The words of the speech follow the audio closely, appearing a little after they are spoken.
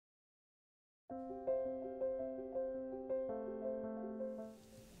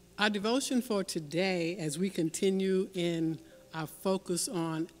Our devotion for today, as we continue in our focus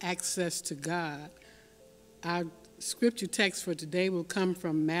on access to God, our scripture text for today will come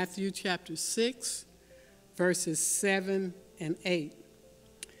from Matthew chapter 6, verses 7 and 8.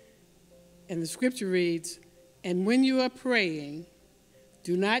 And the scripture reads, "And when you are praying,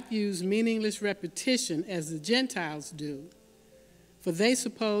 do not use meaningless repetition as the Gentiles do, for they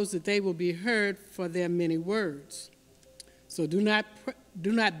suppose that they will be heard for their many words. So do not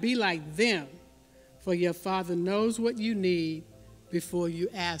be like them, for your Father knows what you need before you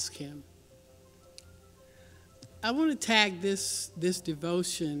ask him." I want to tag this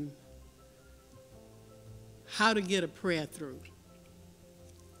devotion, how to get a prayer through.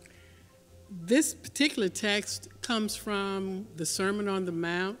 This particular text comes from the Sermon on the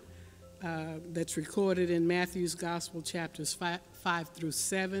Mount that's recorded in Matthew's Gospel, chapters 5 through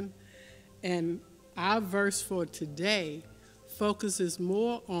 7. And our verse for today focuses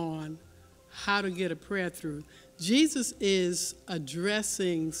more on how to get a prayer through. Jesus is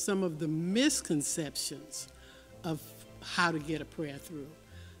addressing some of the misconceptions of how to get a prayer through.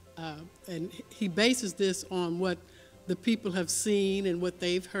 And he bases this on what the people have seen and what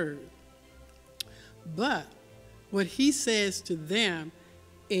they've heard. But what he says to them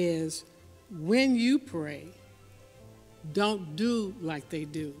is, when you pray, don't do like they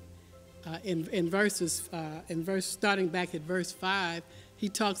do. Starting back at verse 5, he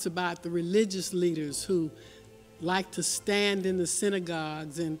talks about the religious leaders who like to stand in the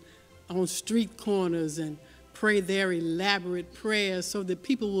synagogues and on street corners and pray their elaborate prayers so that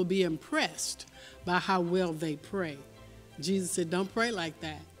people will be impressed by how well they pray. Jesus said, don't pray like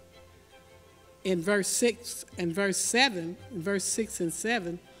that. In verse 6 and 7,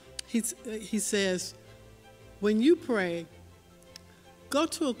 he says, when you pray, go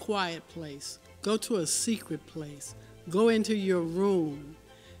to a quiet place, go to a secret place, go into your room,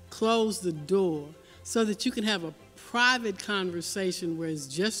 close the door so that you can have a private conversation where it's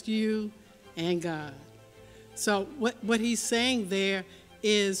just you and God. So what he's saying there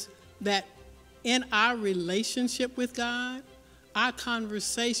is that in our relationship with God, our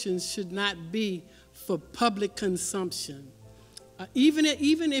conversations should not be for public consumption. Even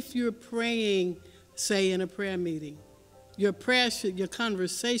if you're praying, say in a prayer meeting, your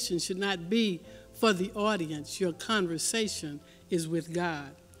conversation should not be for the audience. Your conversation is with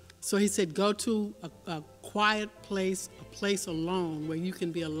God. So he said, go to a quiet place, a place alone where you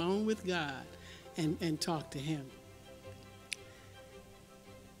can be alone with God and talk to him.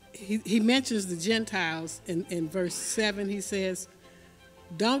 He mentions the Gentiles in verse 7. He says,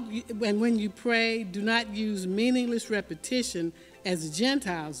 and when you pray, do not use meaningless repetition as the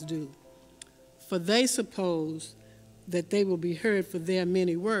Gentiles do, for they suppose that they will be heard for their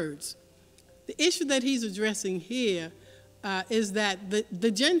many words. The issue that he's addressing here is that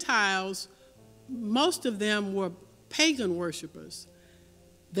the Gentiles, most of them were pagan worshipers.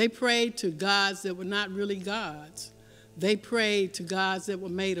 They prayed to gods that were not really gods. They prayed to gods that were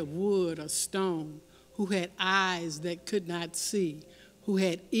made of wood or stone, who had eyes that could not see, who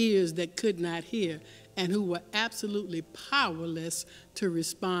had ears that could not hear, and who were absolutely powerless to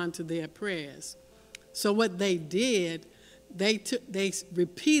respond to their prayers. So what they did, they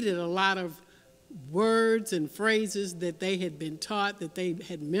repeated a lot of words and phrases that they had been taught, that they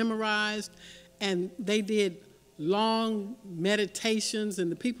had memorized, and they did long meditations, and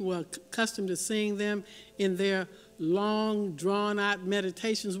the people were accustomed to seeing them in their long, drawn-out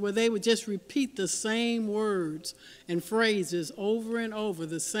meditations where they would just repeat the same words and phrases over and over,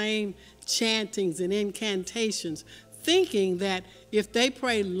 the same chantings and incantations, thinking that if they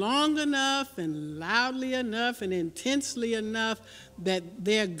prayed long enough and loudly enough and intensely enough, that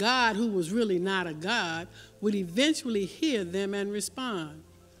their God, who was really not a God, would eventually hear them and respond.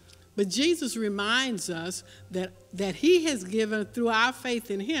 But Jesus reminds us that he has given, through our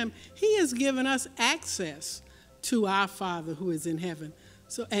faith in him, he has given us access to our Father who is in heaven.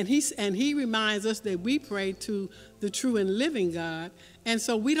 So, and he reminds us that we pray to the true and living God, and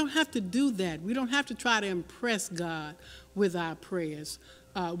so we don't have to do that. We don't have to try to impress God with our prayers.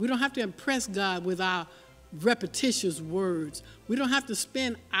 We don't have to impress God with our repetitious words. We don't have to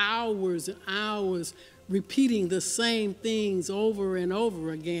spend hours and hours repeating the same things over and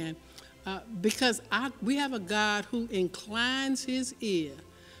over again, because we have a God who inclines his ear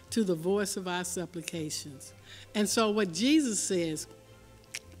to the voice of our supplications. And so what Jesus says,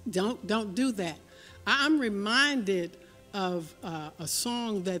 don't do that. I'm reminded of a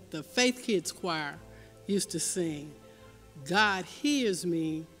song that the Faith Kids Choir used to sing, God hears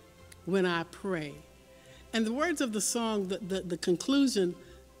me when I pray. And the words of the song, the conclusion,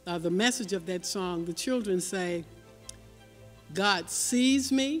 the message of that song, the children say, God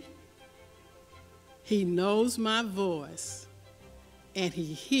sees me He knows my voice, and he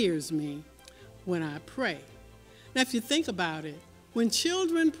hears me when I pray. Now, if you think about it, when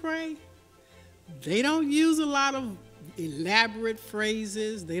children pray, they don't use a lot of elaborate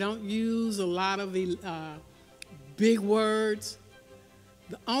phrases. They don't use a lot of big words.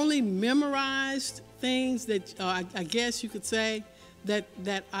 The only memorized things that I guess you could say that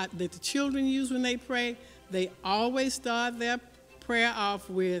the children use when they pray, they always start their prayer off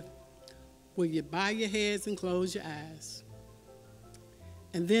with, will you bow your heads and close your eyes?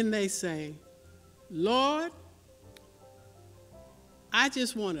 And then they say, Lord, I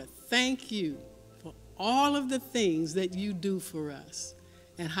just want to thank you for all of the things that you do for us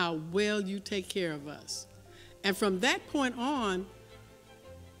and how well you take care of us. And from that point on,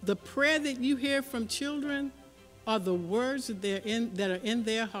 the prayer that you hear from children are the words that are in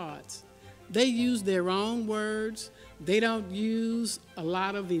their hearts. They use their own words. They don't use a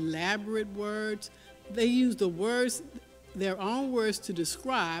lot of elaborate words. They use their own words to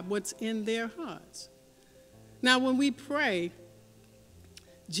describe what's in their hearts. Now, when we pray,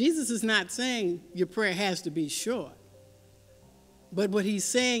 Jesus is not saying your prayer has to be short. But what he's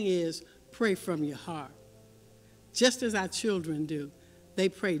saying is pray from your heart. Just as our children do, they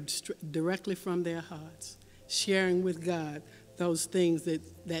pray directly from their hearts, sharing with God those things that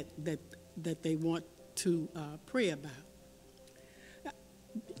they want to pray about.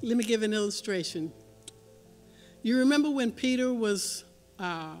 Let me give an illustration. You remember when Peter was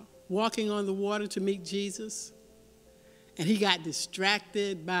walking on the water to meet Jesus? And he got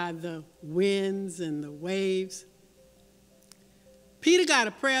distracted by the winds and the waves. Peter got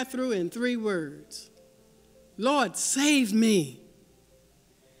a prayer through in 3 words. Lord, save me.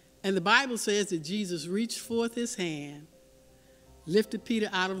 And the Bible says that Jesus reached forth his hand, lifted Peter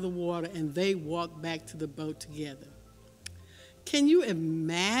out of the water, and they walked back to the boat together. Can you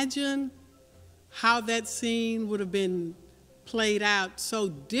imagine how that scene would have been played out so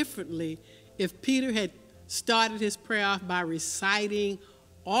differently if Peter had started his prayer off by reciting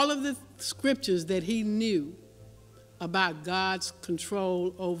all of the scriptures that he knew about God's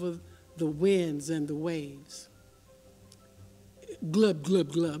control over the winds and the waves? Glub,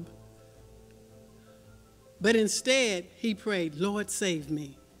 glub, glub. But instead, he prayed, Lord, save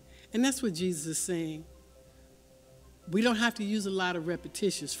me. And that's what Jesus is saying. We don't have to use a lot of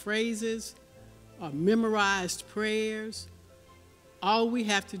repetitious phrases or memorized prayers. All we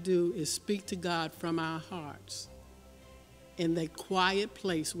have to do is speak to God from our hearts in that quiet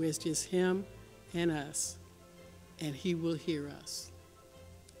place where it's just him and us, and he will hear us.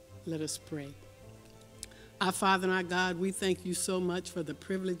 Let us pray. Our Father and our God, we thank you so much for the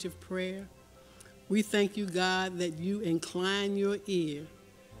privilege of prayer. We thank you, God, that you incline your ear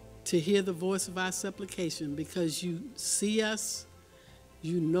to hear the voice of our supplication because you see us,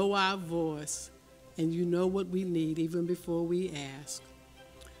 you know our voice, and you know what we need even before we ask.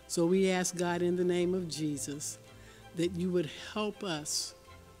 So we ask, God, in the name of Jesus, that you would help us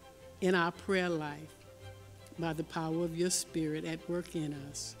in our prayer life by the power of your Spirit at work in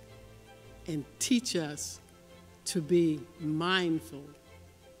us, and teach us to be mindful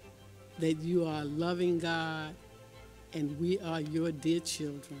that you are a loving God and we are your dear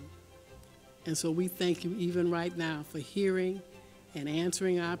children. And so we thank you even right now for hearing and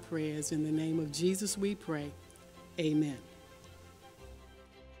answering our prayers. In the name of Jesus we pray. Amen.